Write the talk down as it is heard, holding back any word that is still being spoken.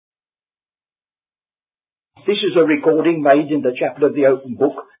This is a recording made in the chapel of the Open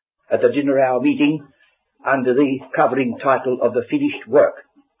Book at the dinner hour meeting under the covering title of The Finished Work.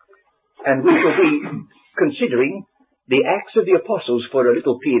 And we shall be considering the Acts of the Apostles for a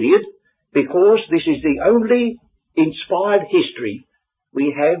little period, because this is the only inspired history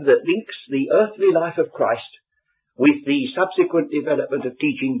we have that links the earthly life of Christ with the subsequent development of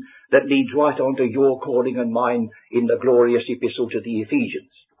teaching that leads right on to your calling and mine in the glorious epistle to the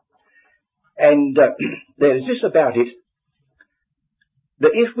Ephesians. And there is this about it,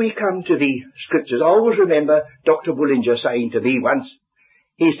 that if we come to the Scriptures, I always remember Dr. Bullinger saying to me once,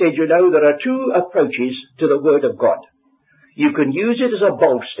 he said, you know, there are two approaches to the Word of God. You can use it as a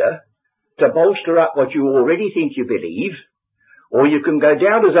bolster to bolster up what you already think you believe, or you can go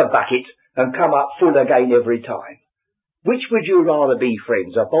down as a bucket and come up full again every time. Which would you rather be,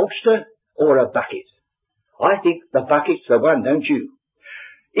 friends, a bolster or a bucket? I think the bucket's the one, don't you?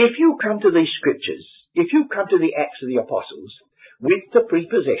 If you come to these Scriptures, if you come to the Acts of the Apostles, with the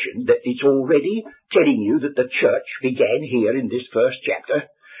prepossession that it's already telling you that the church began here in this first chapter,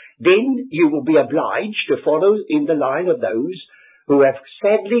 then you will be obliged to follow in the line of those who have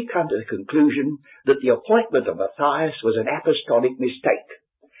sadly come to the conclusion that the appointment of Matthias was an apostolic mistake.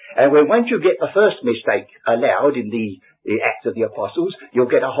 And when once you get the first mistake allowed in the Acts of the Apostles,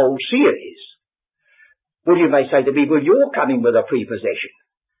 you'll get a whole series. Well, you may say to me, well, you're coming with a prepossession.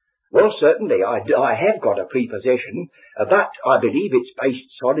 Well, certainly, I have got a prepossession, but I believe it's based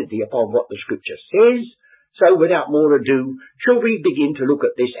solidly upon what the Scripture says. So, without more ado, shall we begin to look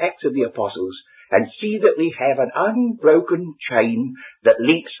at this Acts of the Apostles and see that we have an unbroken chain that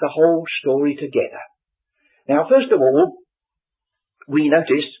links the whole story together. Now, first of all, we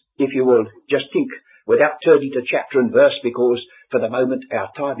notice, if you will just think without turning to chapter and verse, because for the moment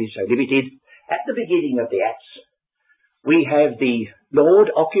our time is so limited, at the beginning of the Acts, we have the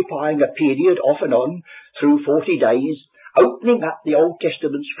Lord occupying a period off and on through 40 days, opening up the Old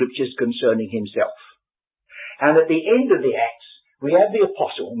Testament Scriptures concerning himself. And at the end of the Acts, we have the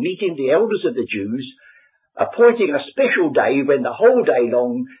apostle meeting the elders of the Jews, appointing a special day when the whole day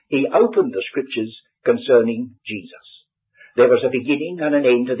long he opened the Scriptures concerning Jesus. There was a beginning and an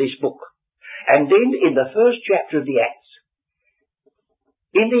end to this book. And then in the first chapter of the Acts,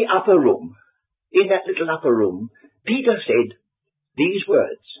 in the upper room, in that little upper room, Peter said these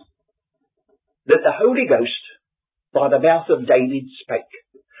words, that the Holy Ghost by the mouth of David spake.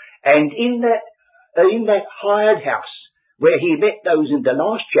 And in that hired house where he met those in the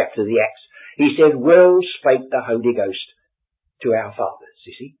last chapter of the Acts, he said, well spake the Holy Ghost to our fathers,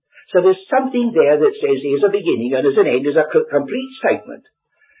 you see. So there's something there that says there's a beginning and there's an end, there's a complete statement.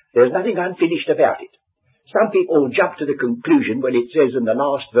 There's nothing unfinished about it. Some people jump to the conclusion when it says in the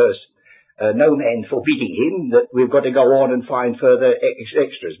last verse, no man forbidding him, that we've got to go on and find further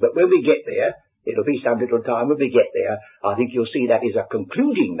extras. But when we get there, it'll be some little time when we get there, I think you'll see that is a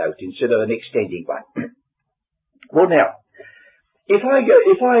concluding note instead of an extending one. Well now, if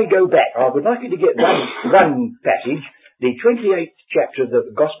I go back, I would like you to get one passage, the 28th chapter of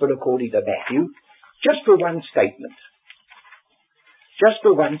the Gospel according to Matthew, just for one statement. Just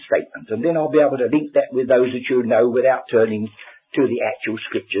for one statement, and then I'll be able to link that with those that you know without turning to the actual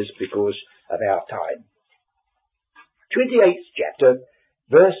Scriptures because of our time. 28th chapter,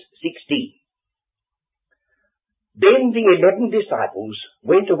 verse 16. Then the 11 disciples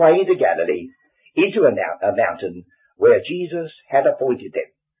went away into Galilee, into a mountain where Jesus had appointed them.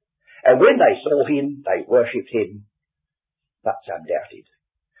 And when they saw him, they worshipped him, but some doubted.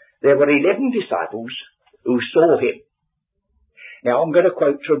 There were 11 disciples who saw him. Now I'm going to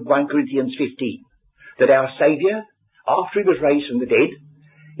quote from 1 Corinthians 15, that our Saviour, after he was raised from the dead,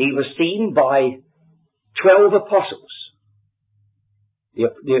 he was seen by 12 apostles.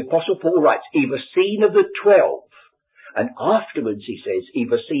 The Apostle Paul writes, he was seen of the 12. And afterwards, he says, he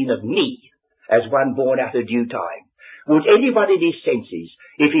was seen of me as one born out of due time. Would anybody in his senses,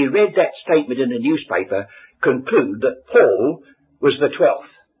 if he read that statement in the newspaper, conclude that Paul was the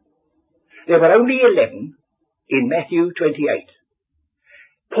 12th? There were only 11 in Matthew 28.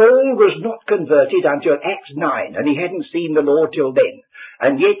 Paul was not converted until Acts 9, and he hadn't seen the Lord till then.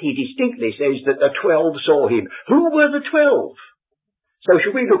 And yet he distinctly says that the 12 saw him. Who were the 12? So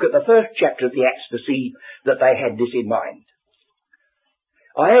should we look at the first chapter of the Acts to see that they had this in mind?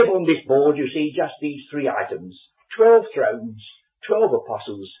 I have on this board, you see, just these three items. 12 thrones, 12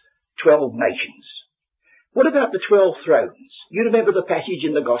 apostles, 12 nations. What about the 12 thrones? You remember the passage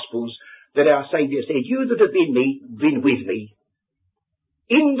in the Gospels that our Saviour said, you that have been with me,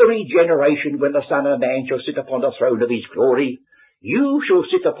 in the regeneration when the Son of Man shall sit upon the throne of his glory, you shall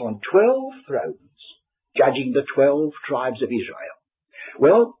sit upon 12 thrones, judging the 12 tribes of Israel.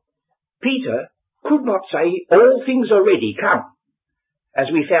 Well, Peter could not say, all things are ready, come, as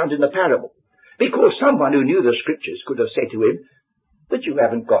we found in the parable, because someone who knew the scriptures could have said to him, but you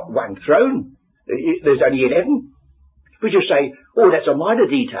haven't got one throne, there's only 11. Would you say, oh, that's a minor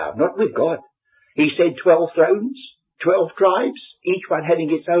detail, not with God. He said 12 thrones, 12 tribes, each one having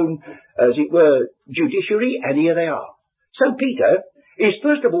its own, as it were, judiciary, and here they are. So Peter is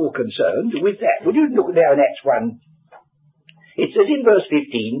first of all concerned with that. Would you look now in Acts 1? It says in verse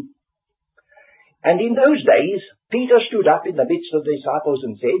 15, and in those days Peter stood up in the midst of the disciples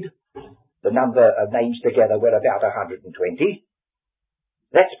and said, the number of names together were about 120.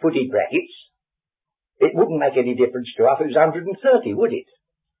 That's put in brackets. It wouldn't make any difference to us if it was 130, would it?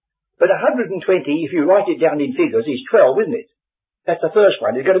 But 120, if you write it down in figures, is 12, isn't it? That's the first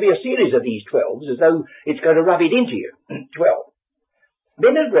one. There's going to be a series of these 12s, as though it's going to rub it into you. 12.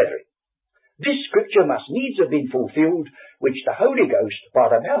 Men and brethren, this scripture must needs have been fulfilled, which the Holy Ghost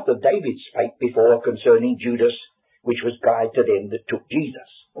by the mouth of David spake before concerning Judas, which was guide to them that took Jesus.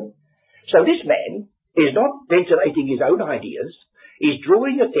 So this man is not ventilating his own ideas, is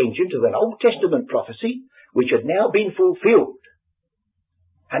drawing attention to an Old Testament prophecy which had now been fulfilled.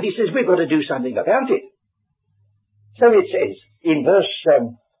 And he says, we've got to do something about it. So it says in verse,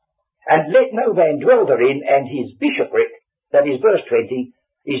 and let no man dwell therein, and his bishopric, that is verse 20,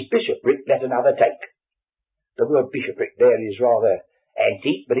 his bishopric let another take. The word bishopric there is rather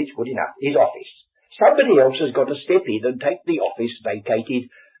antique, but it's good enough. His office. Somebody else has got to step in and take the office vacated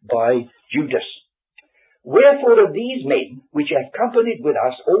by Judas. Wherefore of these men, which have companied with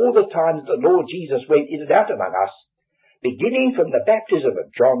us all the time that the Lord Jesus went in and out among us, beginning from the baptism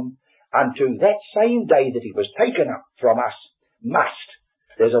of John, unto that same day that he was taken up from us, must,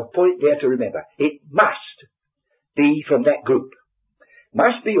 there's a point there to remember, it must be from that group,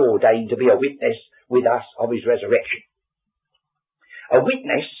 must be ordained to be a witness with us of his resurrection. A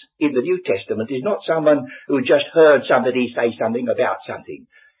witness in the New Testament is not someone who just heard somebody say something about something.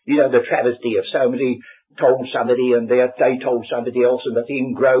 You know, the travesty of somebody told somebody and they told somebody else and the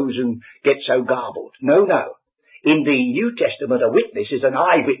thing grows and gets so garbled. No. In the New Testament, a witness is an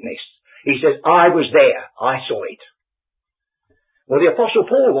eyewitness. He says, I was there. I saw it. Well, the Apostle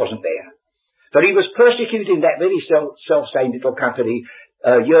Paul wasn't there. But he was persecuting that very self-same little company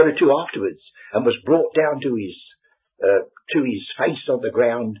a year or two afterwards and was brought down to his face on the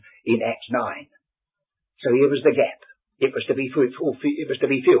ground in Acts 9. So here was the gap. It was to be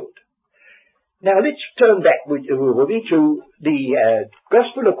filled. Now let's turn back to the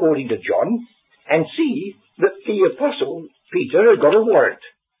Gospel according to John and see that the Apostle Peter had got a warrant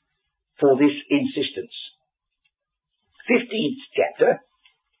for this insistence. 15th chapter,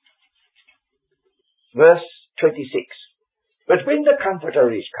 verse 26. But when the Comforter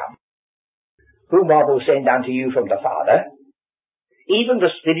is come, whom I will send unto you from the Father, even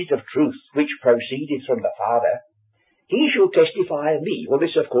the Spirit of truth which proceedeth from the Father, he shall testify of me. Well,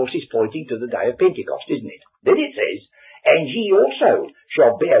 this, of course, is pointing to the day of Pentecost, isn't it? Then it says, and ye also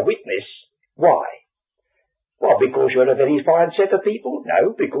shall bear witness. Why? Well, because you're a very fine set of people?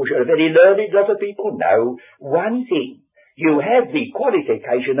 No. Because you're a very learned lot of people? No. One thing. You have the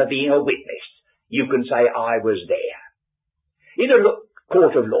qualification of being a witness. You can say, I was there. In a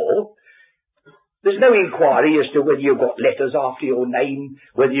court of law, there's no inquiry as to whether you've got letters after your name,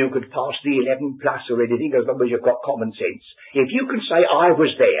 whether you could pass the 11 plus or anything, as long as you've got common sense. If you can say, I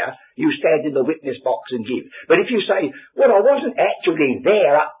was there, you stand in the witness box and give. But if you say, well, I wasn't actually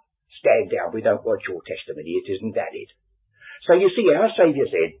there, stand down. We don't want your testimony. It isn't valid. So you see, our Saviour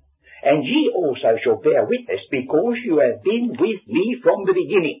said, and ye also shall bear witness because you have been with me from the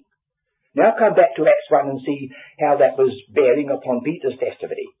beginning. Now come back to Acts 1 and see how that was bearing upon Peter's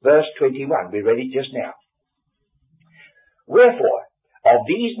testimony. Verse 21, we read it just now. Wherefore, of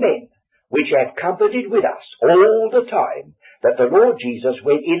these men which have companied with us all the time that the Lord Jesus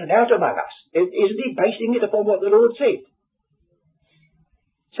went in and out among us, isn't he basing it upon what the Lord said?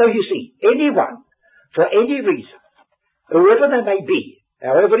 So you see, anyone, for any reason, whoever they may be,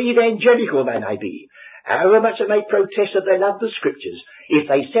 however evangelical they may be, however much they may protest that they love the Scriptures, if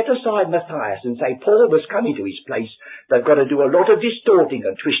they set aside Matthias and say Paul was coming to his place, they've got to do a lot of distorting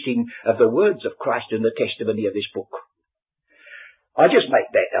and twisting of the words of Christ and the testimony of this book. I just make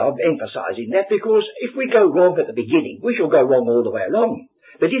that, I'm emphasising that, because if we go wrong at the beginning, we shall go wrong all the way along.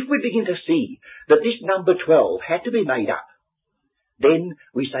 But if we begin to see that this number 12 had to be made up, then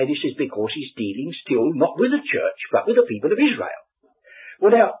we say this is because he's dealing still not with the church, but with the people of Israel.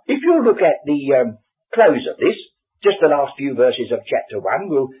 Well now, if you look at the close of this, just the last few verses of chapter 1,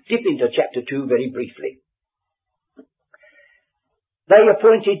 we'll dip into chapter 2 very briefly. They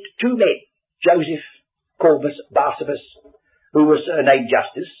appointed 2 men, Joseph, called Barsabas, who was surnamed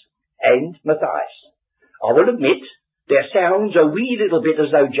Justus, and Matthias. I will admit there sounds a wee little bit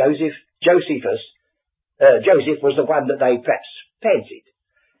as though Joseph was the one that they perhaps fancied.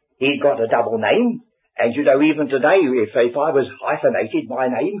 He'd got a double name, and you know, even today, if I was hyphenated my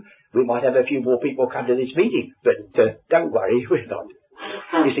name, we might have a few more people come to this meeting. But don't worry, we're not.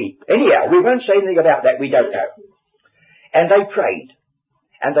 You see, anyhow, we won't say anything about that, we don't know. And they prayed,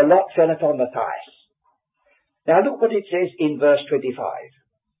 and the lot fell upon Matthias. Now look what it says in verse 25.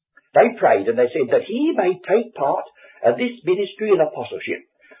 They prayed, and they said that he may take part of this ministry and apostleship,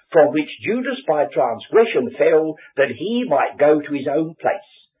 from which Judas by transgression fell, that he might go to his own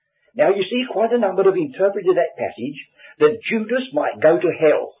place. Now you see, quite a number have interpreted that passage that Judas might go to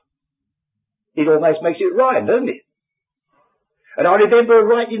hell. It almost makes it rhyme, doesn't it? And I remember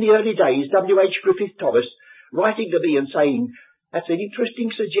right in the early days, W.H. Griffith Thomas writing to me and saying, "That's an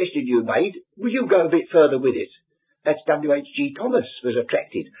interesting suggestion you made. Will you go a bit further with it?" That's W.H.G. Thomas was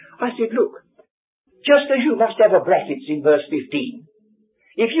attracted. I said, look, just as you must have a brackets in verse 15,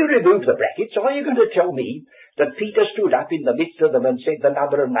 if you remove the brackets, are you going to tell me that Peter stood up in the midst of them and said the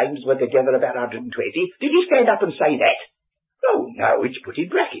number of names were together about 120? Did he stand up and say that? Oh, no, it's put in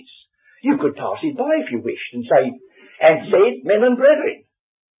brackets. You could pass it by if you wished and say, "And said, men and brethren."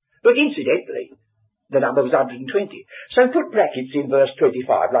 But incidentally, the number was 120. So put brackets in verse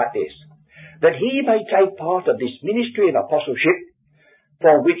 25 like this, "That he may take part of this ministry and apostleship,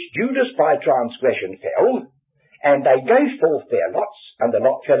 for which Judas by transgression fell, and they gave forth their lots, and the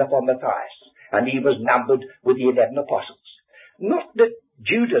lot fell upon Matthias, and he was numbered with the 11 apostles." Not that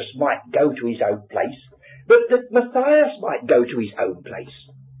Judas might go to his own place, but that Matthias might go to his own place.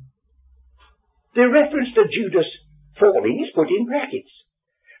 The reference to Judas falling is put in brackets,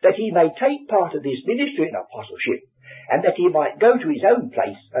 that he may take part of this ministry and apostleship, and that he might go to his own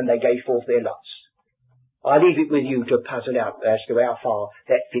place, and they gave forth their lots. I leave it with you to puzzle out as to how far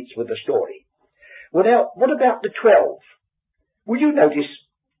that fits with the story. Well, now, what about the 12? Will you notice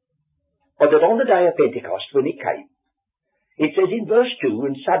that on the day of Pentecost, when it came, it says in verse 2,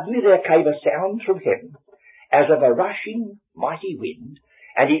 "And suddenly there came a sound from heaven, as of a rushing mighty wind,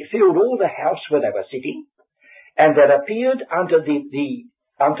 and it filled all the house where they were sitting, and there appeared unto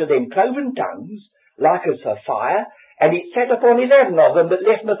them cloven tongues, like as of fire, and it sat upon 11 of them, but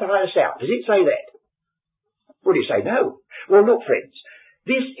left Matthias out." Does it say that? Would you say no? Well, look, friends,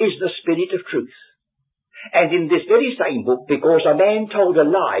 this is the Spirit of truth. And in this very same book, because a man told a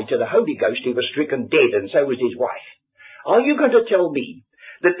lie to the Holy Ghost, he was stricken dead, and so was his wife. Are you going to tell me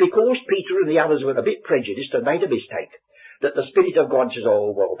that because Peter and the others were a bit prejudiced and made a mistake, that the Spirit of God says,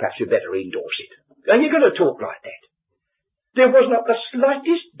 "Oh, well, perhaps you better endorse it"? Are you going to talk like that? There was not the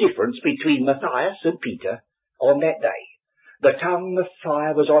slightest difference between Matthias and Peter on that day. The tongue of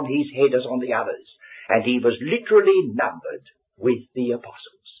fire was on his head as on the others, and he was literally numbered with the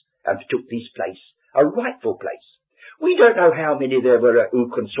apostles and took his place, a rightful place. We don't know how many there were who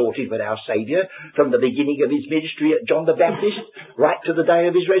consorted with our Saviour from the beginning of his ministry at John the Baptist right to the day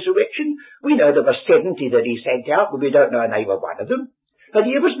of his resurrection. We know there were 70 that he sent out, but we don't know a name of one of them. But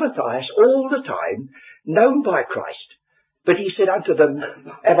here was Matthias all the time, known by Christ. But he said unto them,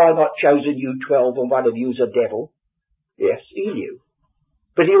 "Have I not chosen you 12, and one of you is a devil?" Yes, he knew.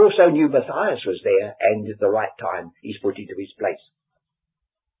 But he also knew Matthias was there, and at the right time he's put into his place.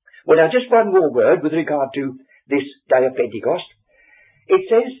 Well, now just one more word with regard to this day of Pentecost. It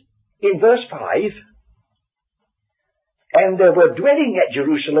says in verse 5, "And there were dwelling at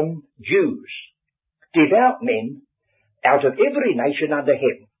Jerusalem Jews, devout men, out of every nation under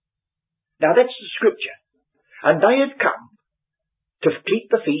heaven." Now that's the scripture. And they had come to keep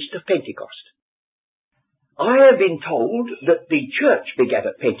the feast of Pentecost. I have been told that the church began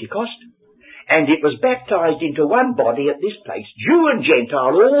at Pentecost, and it was baptized into one body at this place, Jew and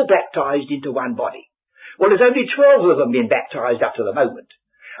Gentile, all baptized into one body. Well, there's only 12 of them been baptized up to the moment,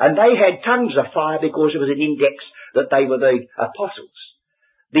 and they had tongues of fire because it was an index that they were the apostles.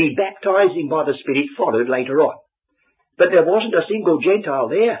 The baptizing by the Spirit followed later on. But there wasn't a single Gentile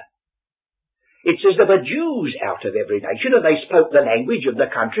there. It says there were Jews out of every nation, and they spoke the language of the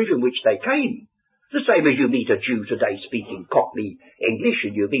country from which they came. The same as you meet a Jew today speaking Cockney English,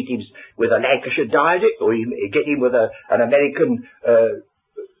 and you meet him with a Lancashire dialect, or you get him with an American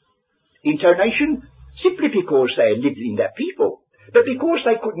intonation, simply because they lived in that people. But because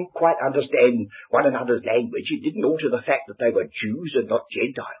they couldn't quite understand one another's language, it didn't alter the fact that they were Jews and not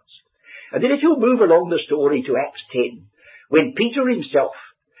Gentiles. And then if you move along the story to Acts 10, when Peter himself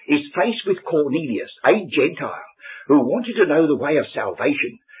is faced with Cornelius, a Gentile, who wanted to know the way of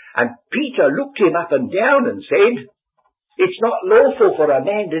salvation, and Peter looked him up and down and said, "It's not lawful for a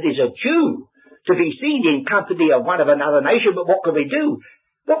man that is a Jew to be seen in company of one of another nation, but what can we do?"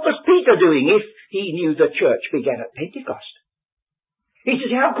 What was Peter doing if he knew the church began at Pentecost? He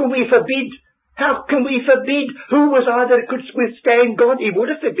says, how can we forbid? Who was I that could withstand God? He would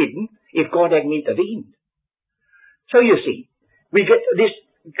have forbidden if God hadn't intervened. So you see, we get this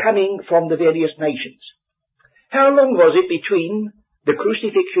coming from the various nations. How long was it between the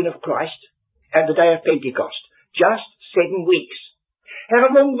crucifixion of Christ and the day of Pentecost? Just 7 weeks. How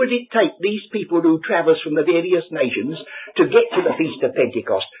long would it take these people who travel from the various nations to get to the Feast of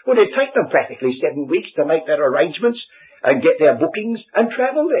Pentecost? Well, it'd take them practically 7 weeks to make their arrangements and get their bookings and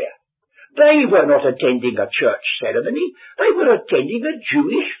travel there. They were not attending a church ceremony. They were attending a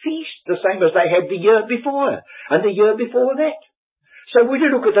Jewish feast, the same as they had the year before and the year before that. So when you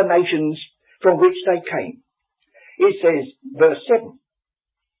look at the nations from which they came, it says, verse 7,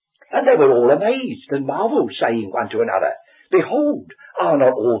 and they were all amazed and marvelled, saying one to another, Behold, are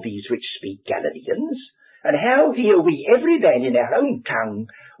not all these which speak Galileans? And how hear we every man in our own tongue,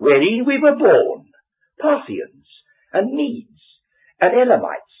 wherein we were born, Parthians, and Medes, and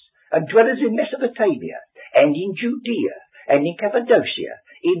Elamites, and dwellers in Mesopotamia, and in Judea, and in Cappadocia,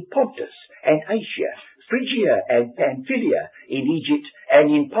 in Pontus, and Asia, Phrygia, and Pamphylia, in Egypt,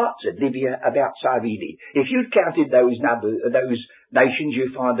 and in parts of Libya about Cyrene. If you'd counted those nations,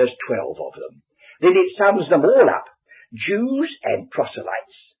 you'd find there's 12 of them. Then it sums them all up. Jews and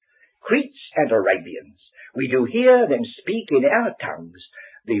proselytes, Cretes and Arabians. We do hear them speak in our tongues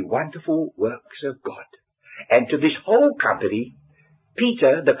the wonderful works of God. And to this whole company,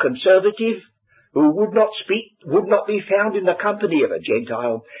 Peter, the conservative, who would not be found in the company of a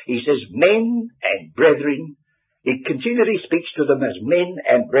Gentile, he says, men and brethren. He continually speaks to them as men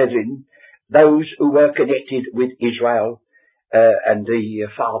and brethren, those who were connected with Israel and the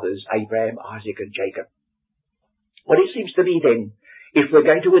fathers, Abraham, Isaac and Jacob. Well, it seems to me then, if we're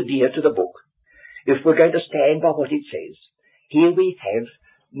going to adhere to the book, if we're going to stand by what it says, here we have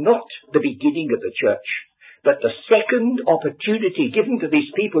not the beginning of the church, but the second opportunity given to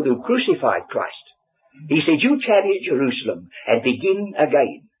these people who crucified Christ. He said, you tarry at Jerusalem and begin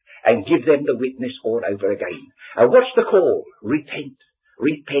again and give them the witness all over again. And what's the call? Repent,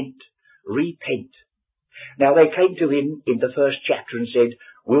 repent, repent. Now they came to him in the first chapter and said,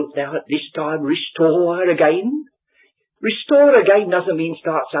 wilt thou at this time restore again? Restore again doesn't mean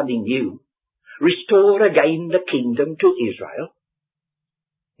start something new. Restore again the kingdom to Israel.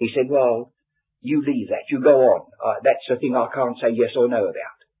 He said, well, you leave that. You go on. That's the thing I can't say yes or no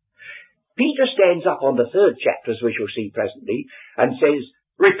about. Peter stands up on the third chapter, as we shall see presently, and says,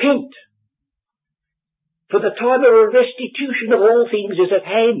 repent. For the time of restitution of all things is at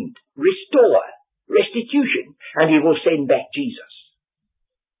hand. Restore. Restitution. And he will send back Jesus.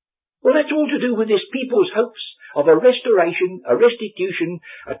 Well, that's all to do with this people's hopes of a restoration, a restitution,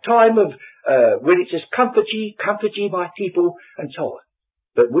 a time of when it says, comfort ye my people, and so on.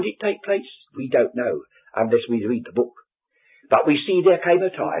 But would it take place? We don't know, unless we read the book. But we see there came a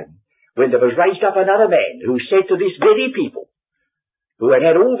time when there was raised up another man who said to this very people, who had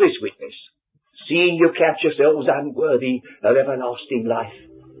had all this witness, seeing you count yourselves unworthy of everlasting life,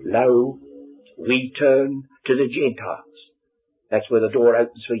 lo, we turn to the Gentiles. That's where the door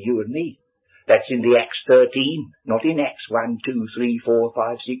opens for you and me. That's in the Acts 13, not in Acts 1, 2, 3, 4,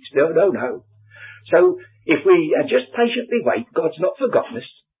 5, 6. No. So if we just patiently wait, God's not forgotten us.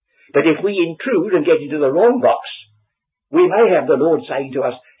 But if we intrude and get into the wrong box, we may have the Lord saying to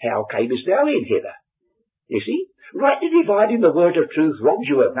us, how camest thou in hither? You see, rightly dividing the word of truth robs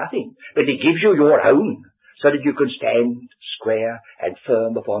you of nothing, but it gives you your own, so that you can stand square and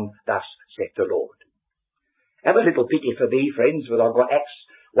firm upon thus saith the Lord. Have a little pity for me, friends, when I've got Acts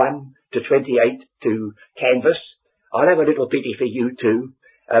 1 to 28 to canvas. I'll have a little pity for you too.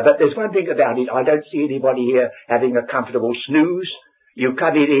 But there's one thing about it. I don't see anybody here having a comfortable snooze. You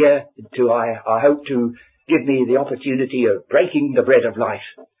come in here I hope to give me the opportunity of breaking the bread of life.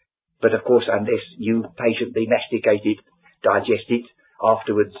 But of course, unless you patiently masticate it, digest it,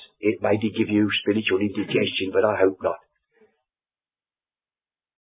 afterwards it may give you spiritual indigestion, but I hope not.